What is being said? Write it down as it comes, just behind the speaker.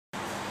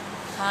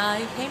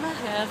Hi, Hema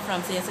here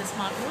from CSA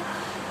Smart Group.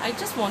 I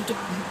just want to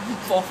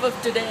pop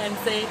up today and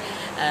say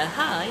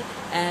hi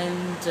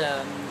and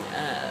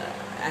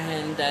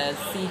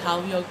see how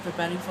you're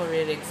preparing for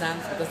your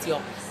exams, because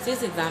your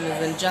CSA exam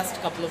is in just a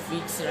couple of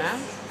weeks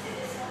around.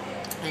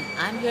 And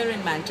I'm here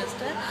in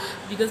Manchester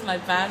because my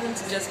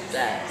parents just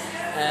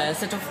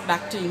set off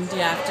back to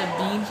India after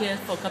being here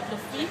for a couple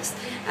of weeks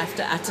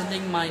after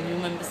attending my new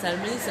member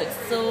ceremony. So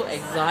it's so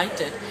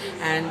excited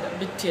and a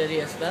bit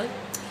teary as well.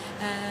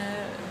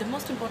 The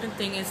most important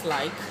thing is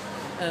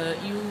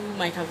you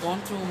might have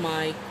gone through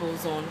my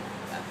course on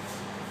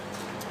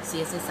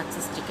CSA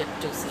Success Ticket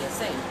to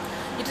CSA.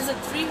 It is a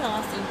 3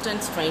 hours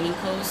intense training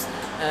course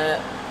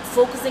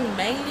focusing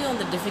mainly on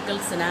the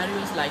difficult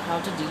scenarios like how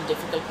to deal with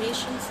difficult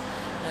patients,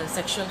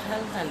 sexual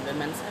health and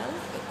women's health.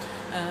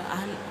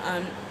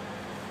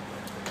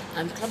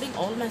 I'm clubbing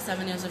all my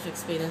 7 years of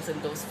experience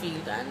in those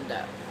fields and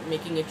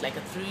making it like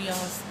a 3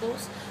 hours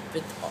course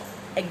with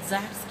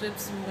exact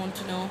scripts you want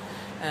to know,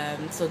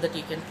 so that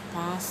you can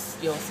pass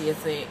your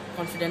CSA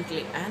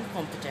confidently and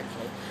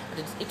competently.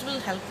 It will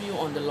help you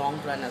on the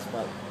long run as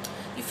well.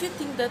 If you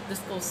think that this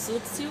course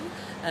suits you,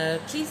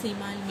 please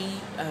email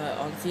me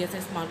on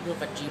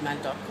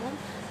csasmartgroup@gmail.com,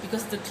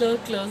 because the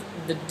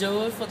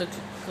door for the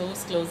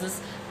course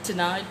closes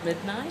tonight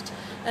midnight.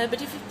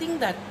 But if you think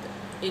that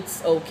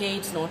it's okay,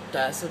 it's not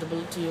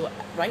suitable to you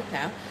right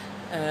now,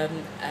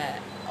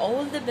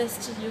 all the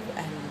best to you,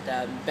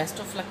 and best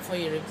of luck for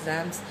your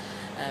exams.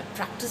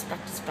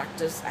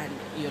 Practice, and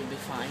you'll be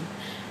fine.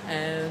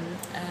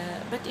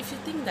 But if you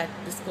think that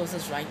this course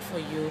is right for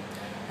you,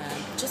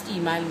 just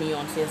email me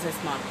on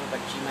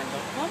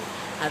csasmartgroup@gmail.com.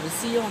 I will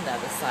see you on the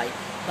other side.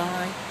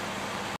 Bye.